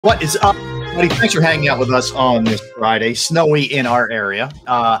What is up, buddy? Thanks for hanging out with us on this Friday. Snowy in our area.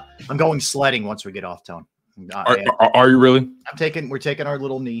 I'm going sledding once we get off, Tone. Are you really? We're taking our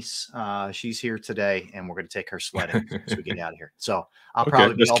little niece. She's here today, and we're going to take her sledding as we get out of here. So I'll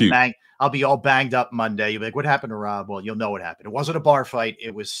probably be all banged up Monday. You'll be like, "What happened to Rob?" Well, you'll know what happened. It wasn't a bar fight;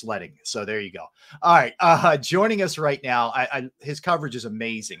 it was sledding. So there you go. All right, joining us right now. His coverage is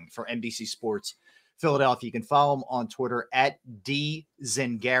amazing for NBC Sports Philadelphia. You can follow him on Twitter at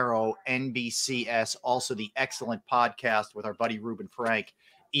Zangaro NBCS. Also, the excellent podcast with our buddy Ruben Frank,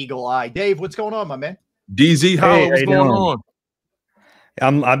 Eagle Eye. Dave, what's going on, my man? DZ, what's going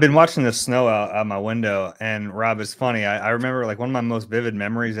on? I've been watching the snow out my window, and Rob, is funny. I remember like one of my most vivid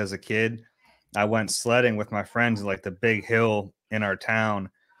memories as a kid. I went sledding with my friends, like the big hill in our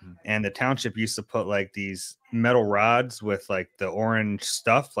town, and the township used to put like these metal rods with like the orange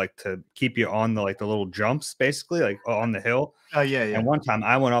stuff, like to keep you on the little jumps, basically, like on the hill. Oh yeah. And one time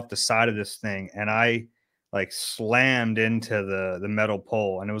I went off the side of this thing, and I like slammed into the metal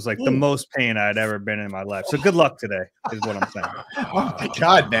pole, and it was like the most pain I'd ever been in my life. So good luck today is what I'm saying. Oh my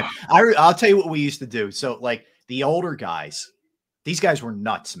God, man. I'll tell you what we used to do. So like the older guys, these guys were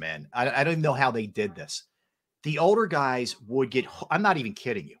nuts, man. I don't even know how they did this. The older guys would get, I'm not even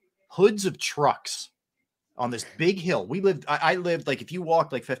kidding you, hoods of trucks on this big hill. I lived like, if you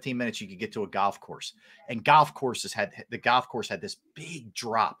walked like 15 minutes, you could get to a golf course, and the golf course had this big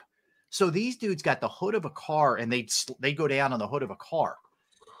drop. So these dudes got the hood of a car, and they'd go down on the hood of a car.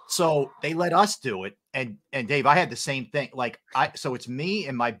 So they let us do it. And Dave, I had the same thing. So it's me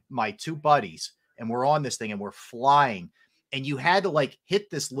and my two buddies, and we're on this thing and we're flying, and you had to like hit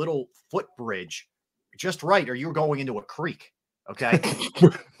this little footbridge just right, or you were going into a creek. Okay.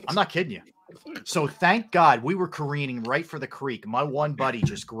 I'm not kidding you. So thank God we were careening right for the creek. My one buddy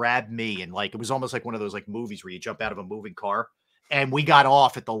just grabbed me, and like, it was almost like one of those like movies where you jump out of a moving car. And we got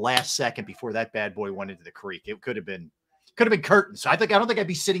off at the last second before that bad boy went into the creek. It could have been curtains. So I don't think I'd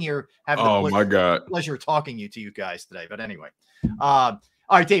be sitting here having the pleasure of talking to you guys today. But anyway, all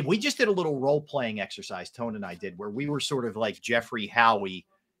right, Dave, we just did a little role-playing exercise, Tone and I did, where we were sort of like Jeffrey Howie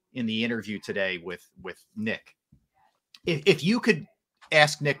in the interview today with Nick. If you could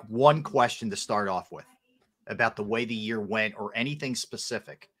ask Nick one question to start off with about the way the year went or anything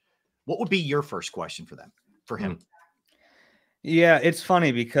specific, what would be your first question for him? Yeah, it's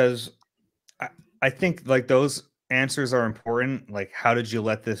funny because I think like those answers are important. Like, how did you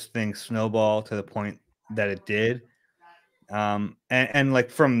let this thing snowball to the point that it did? And like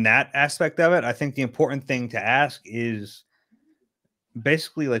from that aspect of it, I think the important thing to ask is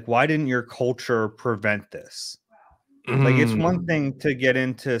basically like, why didn't your culture prevent this? Like, it's one thing to get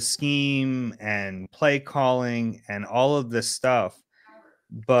into scheme and play calling and all of this stuff,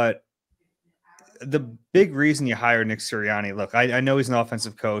 but the big reason you hire Nick Sirianni, look, I know he's an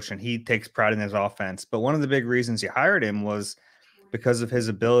offensive coach and he takes pride in his offense, but one of the big reasons you hired him was because of his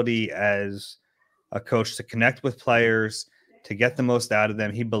ability as a coach to connect with players, to get the most out of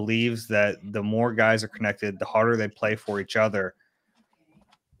them. He believes that the more guys are connected, the harder they play for each other.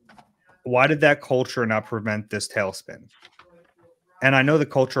 Why did that culture not prevent this tailspin? And I know the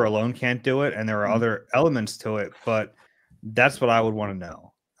culture alone can't do it, and there are other elements to it, but that's what I would want to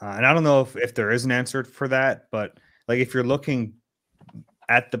know. And I don't know if there is an answer for that, but like if you're looking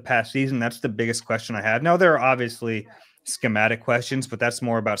at the past season, that's the biggest question I have. Now, there are obviously schematic questions, but that's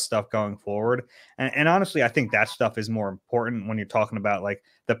more about stuff going forward. And honestly, I think that stuff is more important when you're talking about like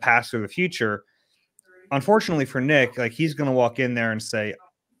the past or the future. Unfortunately for Nick, like he's going to walk in there and say,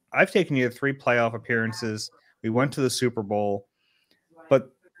 I've taken you to 3 playoff appearances. We went to the Super Bowl,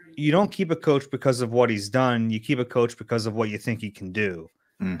 but you don't keep a coach because of what he's done. You keep a coach because of what you think he can do.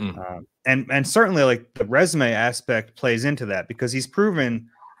 And certainly like the resume aspect plays into that because he's proven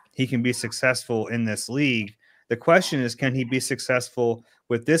he can be successful in this league. The question is, can he be successful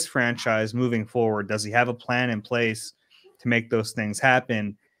with this franchise moving forward? Does he have a plan in place to make those things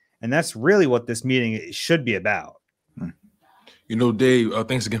happen? And that's really what this meeting should be about. You know, Dave,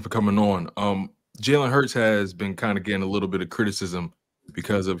 thanks again for coming on. Jalen Hurts has been kind of getting a little bit of criticism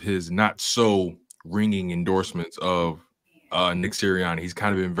because of his not so ringing endorsements of Nick Sirianni. He's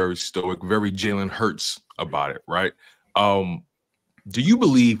kind of been very stoic, very Jalen Hurts about it, right? Do you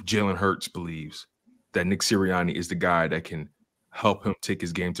believe Jalen Hurts believes that Nick Sirianni is the guy that can help him take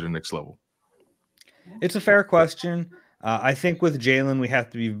his game to the next level? It's a fair question. I think with Jalen, we have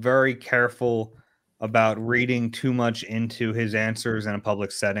to be very careful about reading too much into his answers in a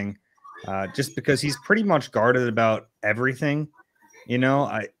public setting, just because he's pretty much guarded about everything. You know,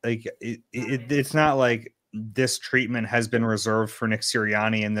 it's not like this treatment has been reserved for Nick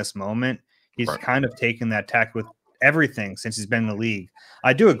Sirianni in this moment. He's kind of taken that tack with everything since he's been in the league.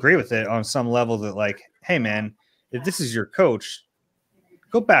 I do agree with it on some level that, like, hey, man, if this is your coach,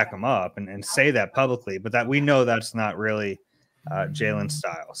 go back him up and say that publicly. But that we know that's not really Jalen's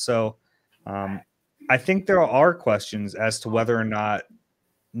style. So I think there are questions as to whether or not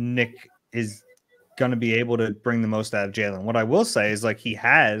Nick is going to be able to bring the most out of Jalen. What I will say is, like, he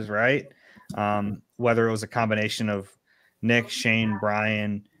has, right? Whether it was a combination of Nick, Shane,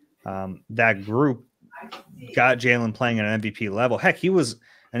 Brian, that group got Jalen playing at an MVP level. Heck, he was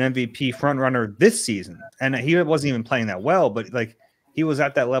an MVP front runner this season, and he wasn't even playing that well, but like he was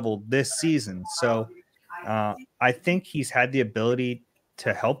at that level this season. So I think he's had the ability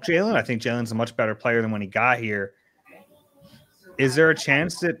to help Jalen. I think Jalen's a much better player than when he got here. Is there a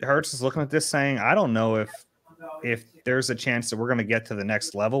chance that Hurts is looking at this saying, I don't know if there's a chance that we're going to get to the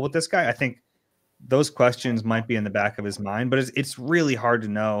next level with this guy? I think those questions might be in the back of his mind, but it's really hard to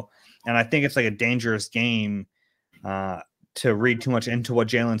know. And I think it's like a dangerous game to read too much into what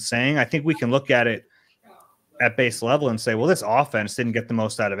Jalen's saying. I think we can look at it at base level and say, well, this offense didn't get the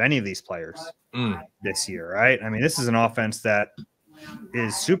most out of any of these players this year, right? I mean, this is an offense that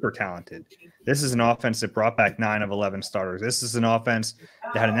is super talented. This is an offense that brought back 9 of 11 starters. This is an offense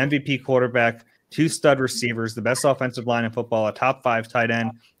that had an MVP quarterback, 2 stud receivers, the best offensive line in football, a top 5 tight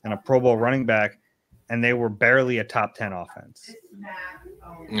end, and a Pro Bowl running back, and they were barely a top 10 offense.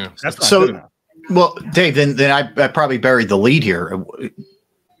 Yeah. That's not good enough. Well, Dave, then I probably buried the lead here.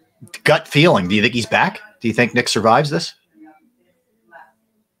 Gut feeling. Do you think he's back? Do you think Nick survives this?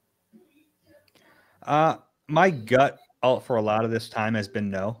 My gut for a lot of this time has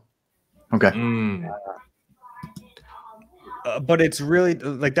been no. Okay. But it's really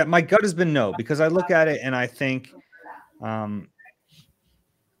like that. My gut has been no, because I look at it and I think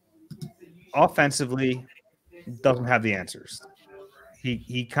offensively doesn't have the answers.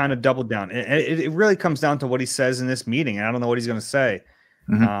 He kind of doubled down. It really comes down to what he says in this meeting. And I don't know what he's going to say.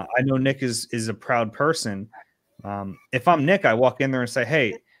 I know Nick is a proud person. If I'm Nick, I walk in there and say,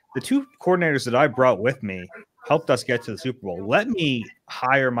 hey, the 2 coordinators that I brought with me helped us get to the Super Bowl. Let me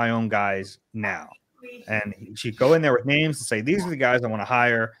hire my own guys now. And he should go in there with names and say, these are the guys I want to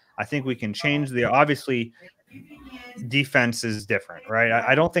hire. I think we can change obviously defense is different, right?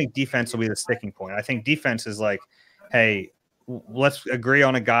 I don't think defense will be the sticking point. I think defense is like, hey, let's agree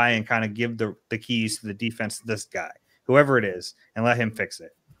on a guy and kind of give the keys to the defense to this guy, whoever it is, and let him fix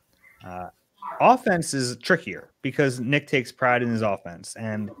it. Offense is trickier because Nick takes pride in his offense.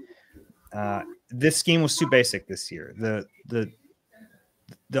 And this scheme was too basic this year. The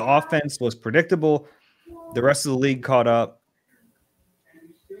offense was predictable. The rest of the league caught up.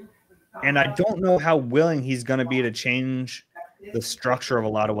 And I don't know how willing he's going to be to change the structure of a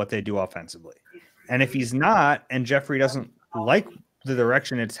lot of what they do offensively. And if he's not, and Jeffrey doesn't like the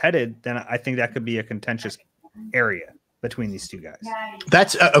direction it's headed, then I think that could be a contentious area between these 2 guys.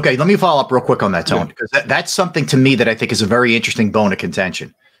 That's okay. Let me follow up real quick on that, Tone, because that's something to me that I think is a very interesting bone of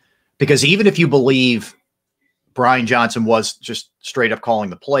contention. Because even if you believe Brian Johnson was just straight up calling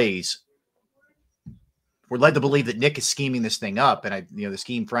the plays, we're led to believe that Nick is scheming this thing up. And the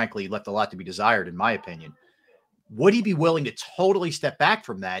scheme, frankly, left a lot to be desired, in my opinion. Would he be willing to totally step back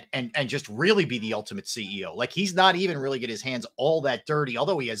from that and just really be the ultimate CEO? Like, he's not even really get his hands all that dirty,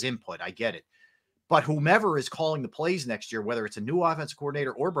 although he has input. I get it. But whomever is calling the plays next year, whether it's a new offensive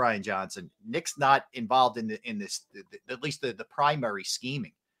coordinator or Brian Johnson, Nick's not involved in this, at least the primary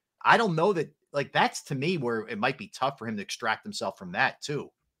scheming. I don't know that, like, that's to me where it might be tough for him to extract himself from that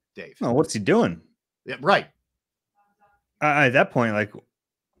too, Dave. Oh, what's he doing? Yeah, right. At that point, like,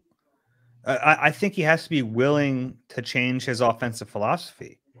 I think he has to be willing to change his offensive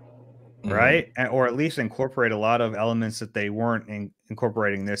philosophy, right? Or at least incorporate a lot of elements that they weren't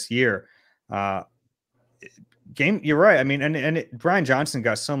incorporating this year. You're right. I mean, and Brian Johnson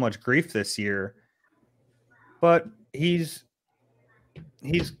got so much grief this year, but he's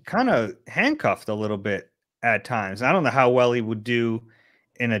kind of handcuffed a little bit at times. I don't know how well he would do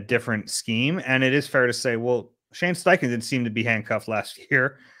in a different scheme. And it is fair to say, well, Shane Steichen didn't seem to be handcuffed last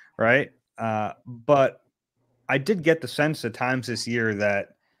year, right? But I did get the sense at times this year that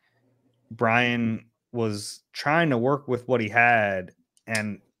Brian was trying to work with what he had,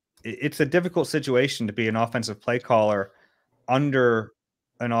 and it's a difficult situation to be an offensive play caller under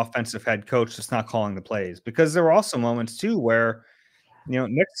an offensive head coach that's not calling the plays, because there were also moments too where,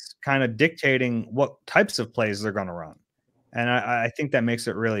 Nick's kind of dictating what types of plays they're going to run. And I think that makes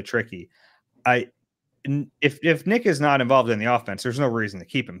it really tricky. If Nick is not involved in the offense, there's no reason to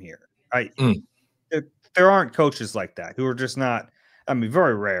keep him here. There aren't coaches like that who are just not,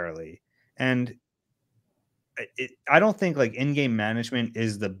 very rarely. And I don't think like in-game management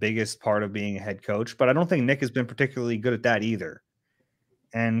is the biggest part of being a head coach, but I don't think Nick has been particularly good at that either.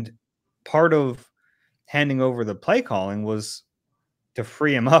 And part of handing over the play calling was to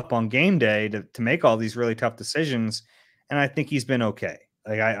free him up on game day to make all these really tough decisions. And I think he's been okay.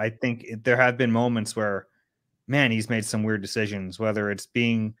 Like I think there have been moments where, man, he's made some weird decisions, whether it's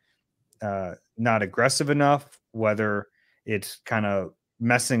being not aggressive enough, whether it's kind of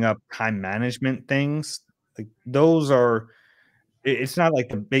messing up time management things. Like those are, it's not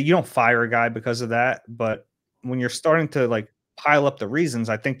like you don't fire a guy because of that, but when you're starting to like pile up the reasons,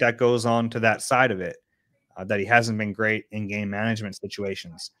 I think that goes on to that side of it, that he hasn't been great in game management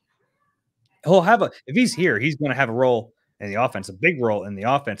situations. He'll have if he's here, he's going to have a role in the offense, a big role in the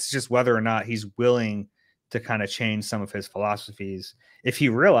offense. It's just whether or not he's willing to kind of change some of his philosophies if he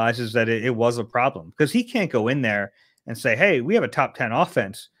realizes that it was a problem, because he can't go in there and say, hey, we have a top 10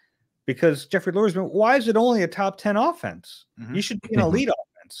 offense, because Jeffrey Lurie's been, why is it only a top 10 offense? You should be an elite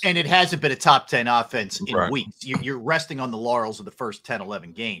offense. And it hasn't been a top 10 offense in Right. weeks. You're resting on the laurels of the first 10,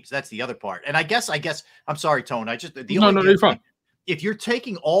 11 games. That's the other part. And I guess I'm sorry, Tone. You're fine. If you're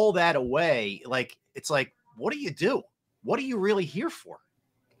taking all that away, like, it's like, what do you do? What are you really here for?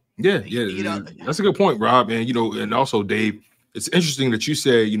 Yeah, know, that's a good point, Rob. And and also Dave, it's interesting that you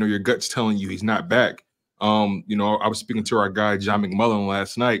say, your gut's telling you he's not back. I was speaking to our guy John McMullen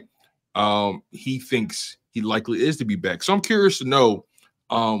last night. He thinks he likely is to be back. So I'm curious to know,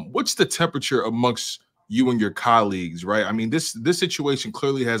 what's the temperature amongst you and your colleagues, right? I mean, this situation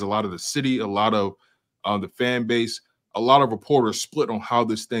clearly has a lot of the city, a lot of the fan base, a lot of reporters split on how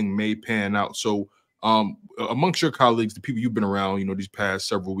this thing may pan out. So amongst your colleagues, the people you've been around, these past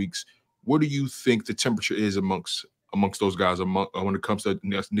several weeks, what do you think the temperature is amongst those guys when it comes to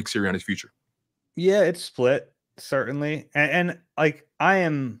Nick Sirianni's future? Yeah, it's split, certainly. And like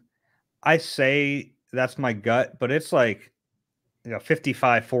I say that's my gut, but it's like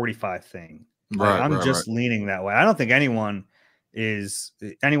 55-45 thing. Like, I'm leaning that way. I don't think anyone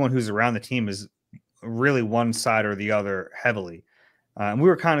who's around the team is really one side or the other heavily. And we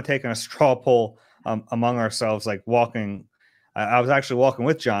were kind of taking a straw poll among ourselves, like walking. I was actually walking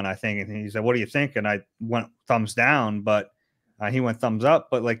with John, I think, and he said, "What do you think?" And I went thumbs down, but he went thumbs up.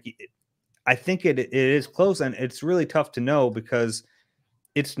 But like, I think it is close, and it's really tough to know, because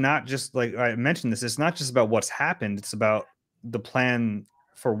it's not just like I mentioned this. It's not just about what's happened. It's about the plan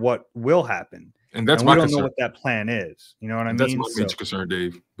for what will happen. And we don't know what that plan is. You know what I mean? That's my major concern,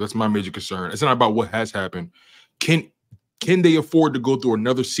 Dave. That's my major concern. It's not about what has happened. Can they afford to go through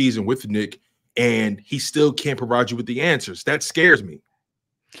another season with Nick and he still can't provide you with the answers? That scares me.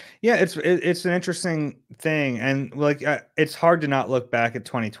 Yeah, it's an interesting thing. And like, it's hard to not look back at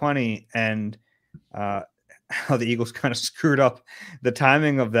 2020 and how the Eagles kind of screwed up the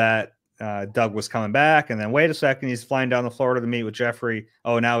timing of that. Doug was coming back, and then wait a second, he's flying down to Florida to meet with Jeffrey.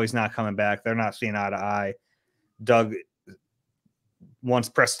 Oh, now he's not coming back. They're not seeing eye to eye. Doug wants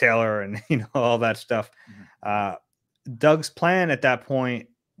Press Taylor and all that stuff. Doug's plan at that point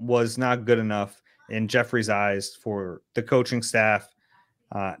was not good enough in Jeffrey's eyes for the coaching staff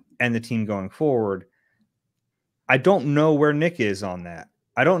and the team going forward. I don't know where Nick is on that.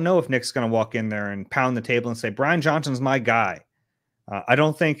 I don't know if Nick's going to walk in there and pound the table and say, Brian Johnson's my guy. I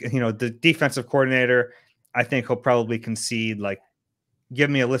don't think, the defensive coordinator, I think he'll probably concede, like, give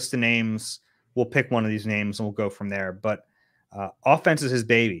me a list of names. We'll pick one of these names and we'll go from there. But offense is his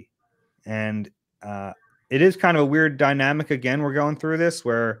baby. And it is kind of a weird dynamic. Again, we're going through this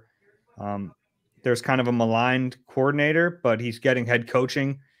where there's kind of a maligned coordinator, but he's getting head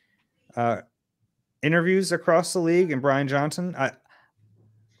coaching interviews across the league, and Brian Johnson.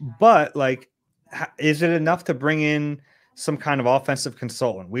 But like, is it enough to bring in some kind of offensive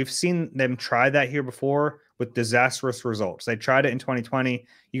consultant? We've seen them try that here before with disastrous results. They tried it in 2020.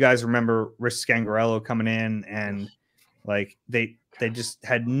 You guys remember Rich Scangarello coming in, and like they just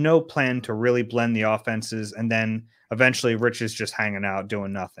had no plan to really blend the offenses. And then eventually Rich is just hanging out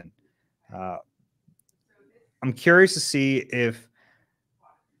doing nothing. I'm curious to see if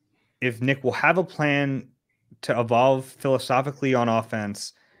Nick will have a plan to evolve philosophically on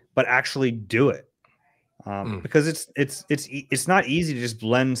offense, but actually do it. Because it's not easy to just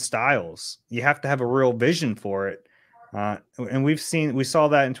blend styles. You have to have a real vision for it. And we saw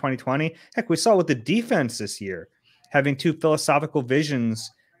that in 2020. Heck, we saw with the defense this year, having two philosophical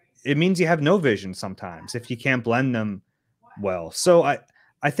visions. It means you have no vision sometimes if you can't blend them well. So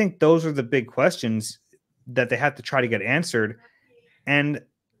I think those are the big questions that they have to try to get answered. And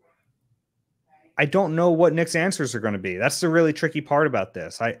I don't know what Nick's answers are going to be. That's the really tricky part about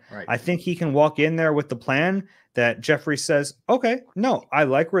this. I think he can walk in there with the plan that Jeffrey says, okay, no, I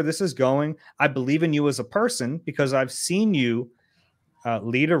like where this is going. I believe in you as a person because I've seen you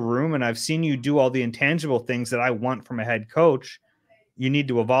lead a room and I've seen you do all the intangible things that I want from a head coach. You need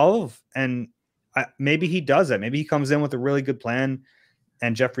to evolve. And maybe he does that. Maybe he comes in with a really good plan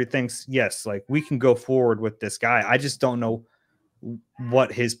and Jeffrey thinks, yes, like we can go forward with this guy. I just don't know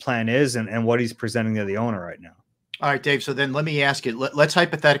what his plan is and what he's presenting to the owner right now. All right, Dave. So then let me ask you, let's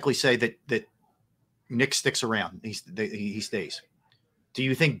hypothetically say that Nick sticks around. He stays. Do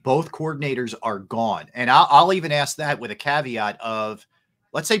you think both coordinators are gone? And I'll even ask that with a caveat of,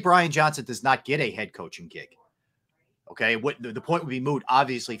 let's say Brian Johnson does not get a head coaching gig. Okay. What the point would be moot.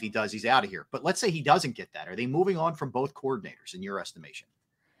 Obviously, if he does, he's out of here. But let's say he doesn't get that. Are they moving on from both coordinators in your estimation?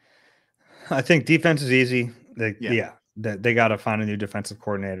 I think defense is easy. They got to find a new defensive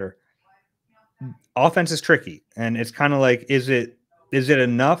coordinator. Offense is tricky. And it's kind of like, is it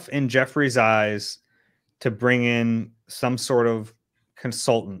enough in Jeffrey's eyes to bring in some sort of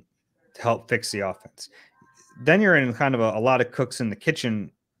consultant to help fix the offense? Then you're in kind of a lot of cooks in the kitchen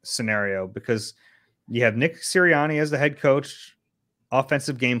scenario because you have Nick Sirianni as the head coach,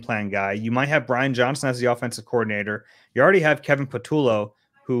 offensive game plan guy. You might have Brian Johnson as the offensive coordinator. You already have Kevin Patullo,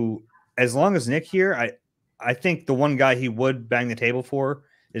 who, as long as Nick here, I think the one guy he would bang the table for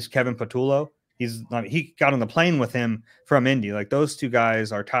is Kevin Patullo. He got on the plane with him from Indy. Like those two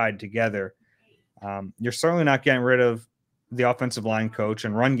guys are tied together. You're certainly not getting rid of the offensive line coach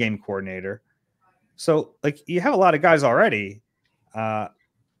and run game coordinator. So like you have a lot of guys already.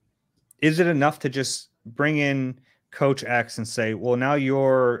 Is it enough to just bring in Coach X and say, well, now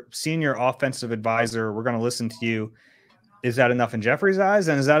you're senior offensive advisor. We're going to listen to you. Is that enough in Jeffrey's eyes?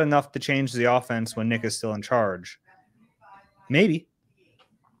 And is that enough to change the offense when Nick is still in charge? Maybe.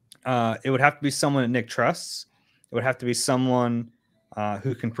 It would have to be someone that Nick trusts. It would have to be someone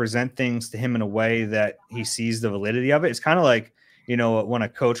who can present things to him in a way that he sees the validity of it. It's kind of like, when a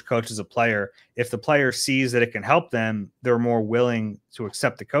coach coaches a player, if the player sees that it can help them, they're more willing to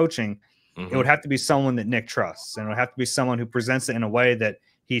accept the coaching. It would have to be someone that Nick trusts, and it would have to be someone who presents it in a way that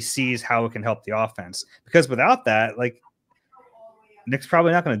he sees how it can help the offense. Because without that, like, Nick's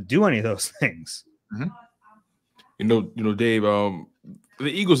probably not going to do any of those things. Dave, the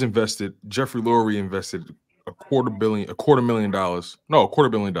Eagles invested, Jeffrey Lurie invested $250 million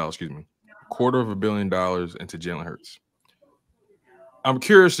into Jalen Hurts. I'm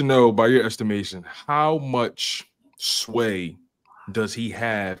curious to know, by your estimation, how much sway does he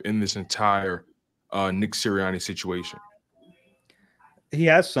have in this entire Nick Sirianni situation? He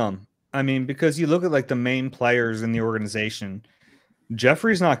has some. I mean, because you look at like the main players in the organization,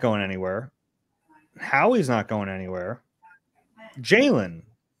 Jeffrey's not going anywhere. Howie's not going anywhere. Jalen,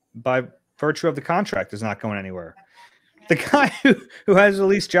 by virtue of the contract, is not going anywhere. The guy who has the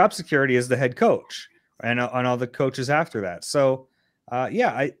least job security is the head coach and all the coaches after that. So,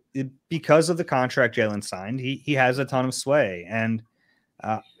 because of the contract Jalen signed, he has a ton of sway, and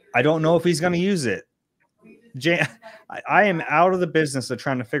I don't know if he's going to use it. I am out of the business of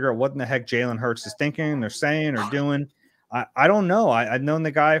trying to figure out what in the heck Jalen Hurts is thinking or saying or doing. I don't know. I've known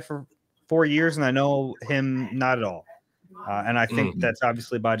the guy for 4 years, and I know him not at all. And I think that's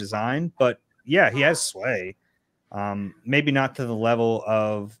obviously by design. But, yeah, he has sway. Maybe not to the level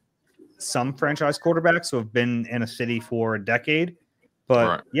of some franchise quarterbacks who have been in a city for a decade.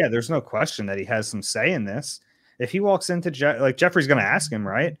 But, yeah, there's no question that he has some say in this. If he walks into Jeffrey's going to ask him,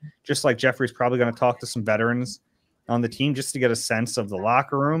 right? Just like Jeffrey's probably going to talk to some veterans on the team just to get a sense of the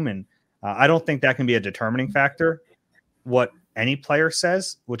locker room. And I don't think that can be a determining factor, what any player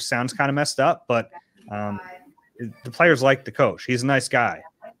says, which sounds kind of messed up. But the players like the coach. He's a nice guy.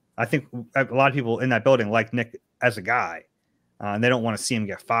 I think a lot of people in that building like Nick as a guy. And they don't want to see him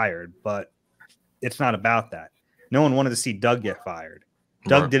get fired. But it's not about that. No one wanted to see Doug get fired.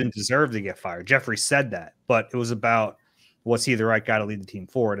 Doug didn't deserve to get fired. Jeffrey said that, but it was about, was he the right guy to lead the team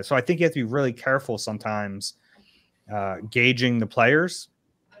forward? And so I think you have to be really careful sometimes gauging the players,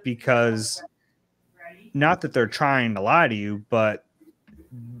 because not that they're trying to lie to you, but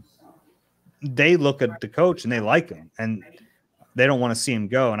they look at the coach and they like him and they don't want to see him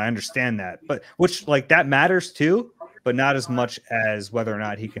go. And I understand that, but that matters too, but not as much as whether or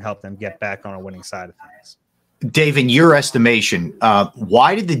not he can help them get back on a winning side of things. Dave, in your estimation,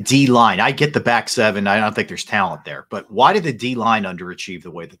 why did the D-line, I get the back seven, I don't think there's talent there, but why did the D-line underachieve the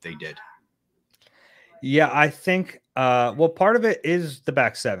way that they did? Yeah, I think, part of it is the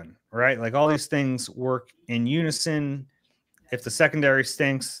back seven, right? Like all these things work in unison. If the secondary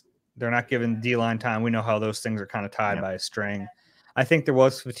stinks, they're not giving D-line time. We know how those things are kind of tied by a string. I think there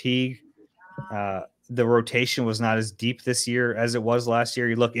was fatigue The rotation was not as deep this year as it was last year.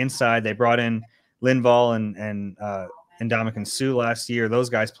 You look inside, they brought in Linval and Ndamukong Suh last year. Those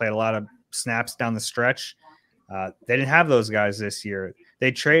guys played a lot of snaps down the stretch. They didn't have those guys this year.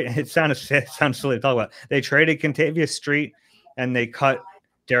 They trade. It sounds silly to talk about. They traded Contavious Street and they cut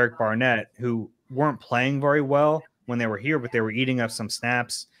Derek Barnett, who weren't playing very well when they were here, but they were eating up some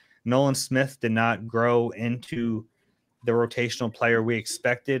snaps. Nolan Smith did not grow into the rotational player we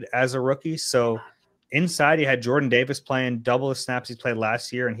expected as a rookie. So inside, you had Jordan Davis playing double the snaps he played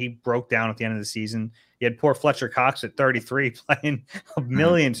last year, and he broke down at the end of the season. You had poor Fletcher Cox at 33 playing a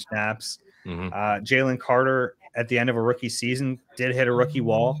million snaps. Jalen Carter at the end of a rookie season did hit a rookie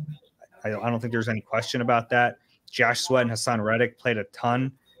wall. I don't think there's any question about that. Josh Sweat and Hassan Reddick played a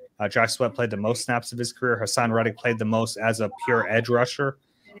ton. Josh Sweat played the most snaps of his career. Hassan Reddick played the most as a pure edge rusher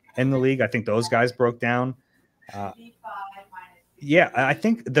in the league. I think those guys broke down. Yeah, I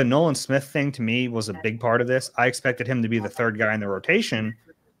think the Nolan Smith thing to me was a big part of this. I expected him to be the third guy in the rotation.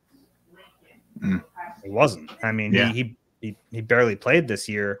 He wasn't. I mean, he barely played this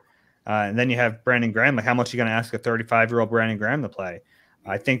year. And then you have Brandon Graham. Like, how much are you going to ask a 35-year-old Brandon Graham to play?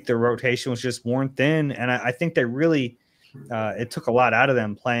 I think the rotation was just worn thin, and I think they really it took a lot out of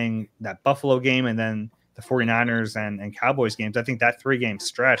them playing that Buffalo game and then the 49ers and Cowboys games. I think that 3-game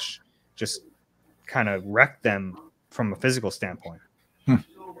stretch just kind of wrecked them from a physical standpoint.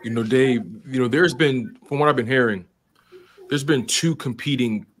 Dave, there's been, from what I've been hearing, there's been 2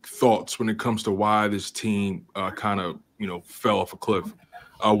 competing thoughts when it comes to why this team kind of, fell off a cliff.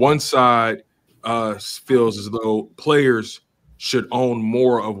 One side feels as though players should own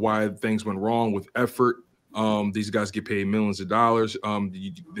more of why things went wrong with effort. These guys get paid millions of dollars.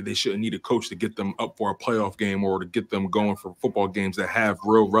 They shouldn't need a coach to get them up for a playoff game or to get them going for football games that have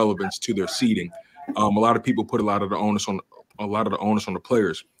real relevance to their seeding. A lot of people put a lot of the onus on the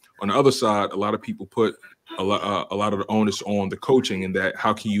players. On the other side, a lot of people put a lot of the onus on the coaching, and that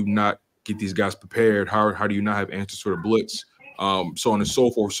how can you not get these guys prepared? How do you not have answers for the blitz? So on and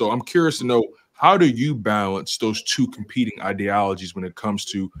so forth. So I'm curious to know, how do you balance those 2 competing ideologies when it comes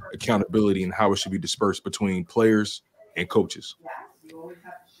to accountability and how it should be dispersed between players and coaches?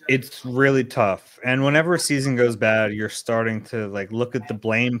 It's really tough. And whenever a season goes bad, you're starting to look at the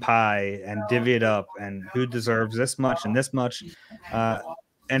blame pie and divvy it up and who deserves this much and this much.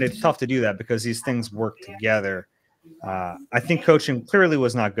 And it's tough to do that because these things work together. I think coaching clearly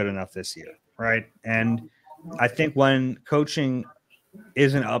was not good enough this year, right? And I think when coaching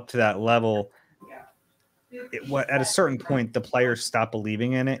isn't up to that level, at a certain point, the players stop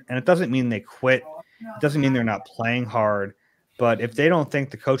believing in it. And it doesn't mean they quit. It doesn't mean they're not playing hard. But if they don't think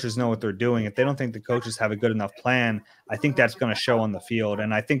the coaches know what they're doing, if they don't think the coaches have a good enough plan, I think that's going to show on the field.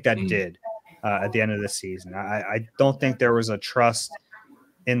 And I think that did at the end of the season. I don't think there was a trust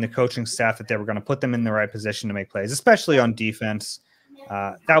in the coaching staff that they were going to put them in the right position to make plays, especially on defense.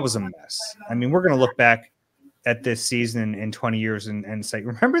 That was a mess. I mean, we're going to look back at this season in 20 years and say,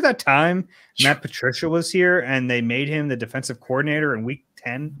 remember that time Matt Patricia was here and they made him the defensive coordinator in week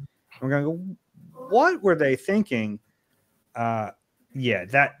 10? And we're going to go, what were they thinking? Yeah,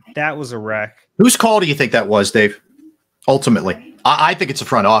 that was a wreck. Whose call do you think that was, Dave? Ultimately, I think it's a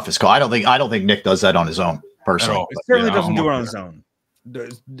front office call. I don't think Nick does that on his own personally. He certainly doesn't do it on his own.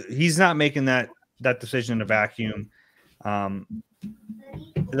 He's not making that decision in a vacuum.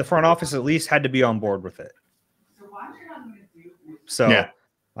 The front office at least had to be on board with it. So, yeah.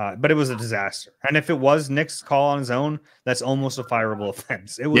 But it was a disaster. And if it was Nick's call on his own, that's almost a fireable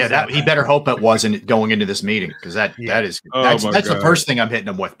offense. It was. Yeah, he better hope it wasn't going into this meeting, because that's the first thing I'm hitting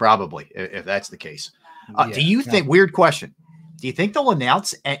him with, probably, if that's the case. Do you think? Weird question. Do you think they'll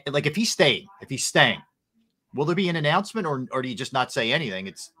announce, like, if he's staying, will there be an announcement, or do you just not say anything?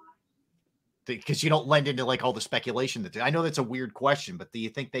 It's because you don't lend into all the speculation I know that's a weird question, but do you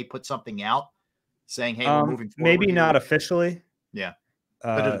think they put something out saying, "Hey, we're moving forward"? Maybe not officially. Yeah.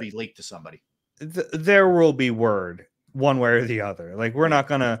 But it'll be leaked to somebody. There will be word one way or the other. We're not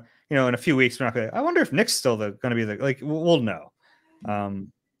going to, in a few weeks, we're not going to, I wonder if Nick's still going to be we'll know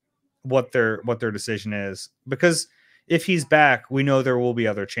what their decision is, because if he's back, we know there will be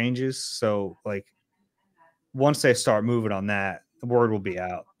other changes. So once they start moving on that, the word will be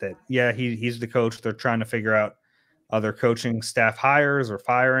out that, yeah, he's the coach. They're trying to figure out other coaching staff hires or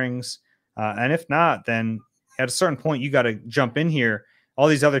firings. And if not, then at a certain point, you got to jump in here. All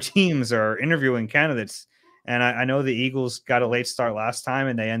these other teams are interviewing candidates. And I know the Eagles got a late start last time,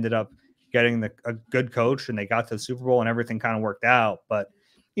 and they ended up getting a good coach, and they got to the Super Bowl, and everything kind of worked out. But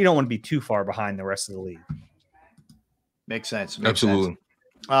you don't want to be too far behind the rest of the league. Makes sense. Absolutely.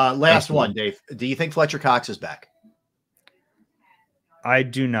 Last one, Dave. Do you think Fletcher Cox is back? I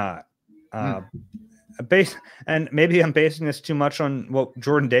do not. And maybe I'm basing this too much on what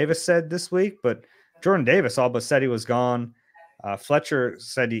Jordan Davis said this week, but Jordan Davis all but said he was gone. Fletcher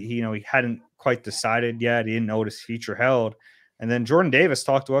said he hadn't quite decided yet. He didn't know what his future held. And then Jordan Davis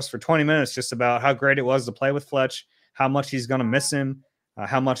talked to us for 20 minutes just about how great it was to play with Fletch, how much he's going to miss him,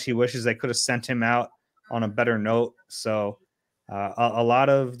 how much he wishes they could have sent him out on a better note. So a lot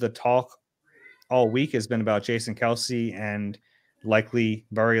of the talk all week has been about Jason Kelce and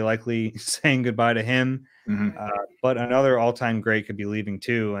very likely saying goodbye to him. But another all-time great could be leaving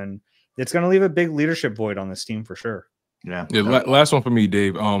too. And it's going to leave a big leadership void on this team for sure. Yeah. Last one for me,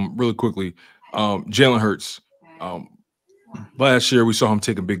 Dave. Really quickly, Jalen Hurts. Last year we saw him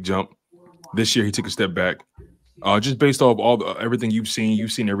take a big jump. This year he took a step back. Just based off everything you've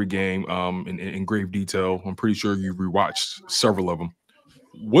seen every game in grave detail. I'm pretty sure you rewatched several of them.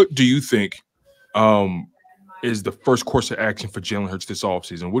 What do you think is the first course of action for Jalen Hurts this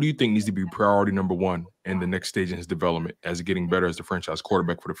offseason? What do you think needs to be priority number one in the next stage in his development as getting better as the franchise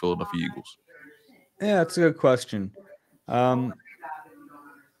quarterback for the Philadelphia Eagles? Yeah, that's a good question. I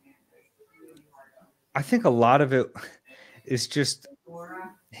think a lot of it is just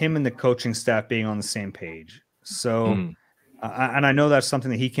him and the coaching staff being on the same page. So, and I know that's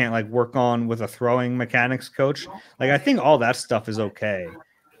something that he can't work on with a throwing mechanics coach. I think all that stuff is okay.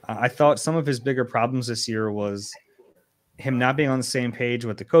 I thought some of his bigger problems this year was him not being on the same page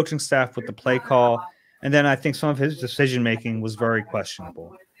with the coaching staff, with the play call. And then I think some of his decision-making was very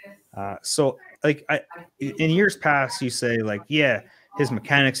questionable. In years past, you say yeah, his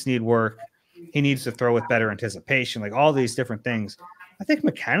mechanics need work. He needs to throw with better anticipation, all these different things. I think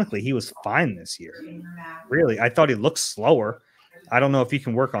mechanically he was fine this year. Really, I thought he looked slower. I don't know if he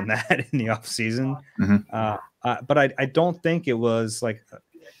can work on that in the offseason. But I don't think it was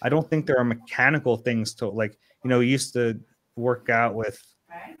I don't think there are mechanical things to he used to work out with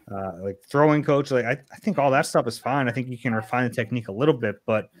throwing coach. I think all that stuff is fine. I think you can refine the technique a little bit,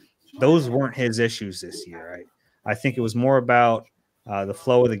 but those weren't his issues this year. I think it was more about the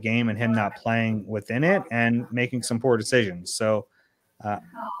flow of the game and him not playing within it and making some poor decisions. So I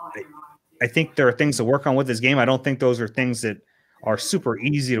think there are things to work on with his game. I don't think those are things that are super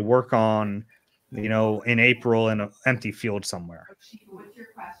easy to work on, in April in an empty field somewhere.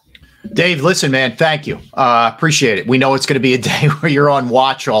 Dave, listen, man, thank you. Appreciate it. We know it's going to be a day where you're on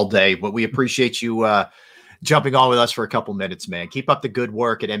watch all day, but we appreciate you jumping on with us for a couple minutes, man. Keep up the good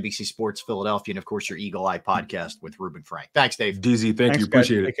work at NBC Sports Philadelphia and, of course, your Eagle Eye podcast with Ruben Frank. Thanks, Dave. DZ, thank you.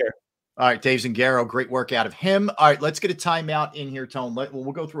 Appreciate it. Take care. All right, Dave Zangaro, great work out of him. All right, let's get a timeout in here, Tone.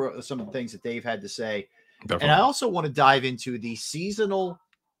 We'll go through some of the things that Dave had to say. Definitely. And I also want to dive into the seasonal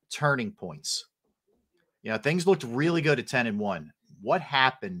turning points. Things looked really good at 10-1. What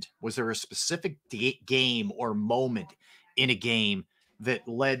happened? Was there a specific game or moment in a game that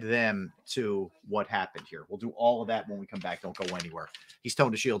led them to what happened here? We'll do all of that when we come back. Don't go anywhere. He's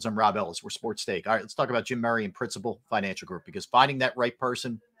Tone DeShields. I'm Rob Ellis. We're Sports Take. All right, let's talk about Jim Murray and Principal Financial Group, because finding that right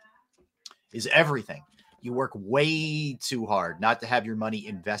person is everything. You work way too hard not to have your money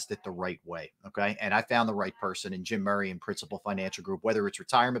invested the right way, okay? And I found the right person in Jim Murray and Principal Financial Group, whether it's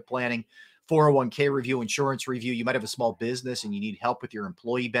retirement planning, 401k review, insurance review. You might have a small business and you need help with your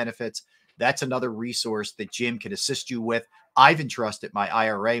employee benefits. That's another resource that Jim can assist you with. I've entrusted my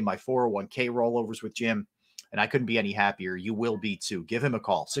IRA, my 401k rollovers with Jim, and I couldn't be any happier. You will be too. Give him a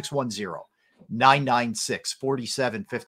call, 610-996-4759.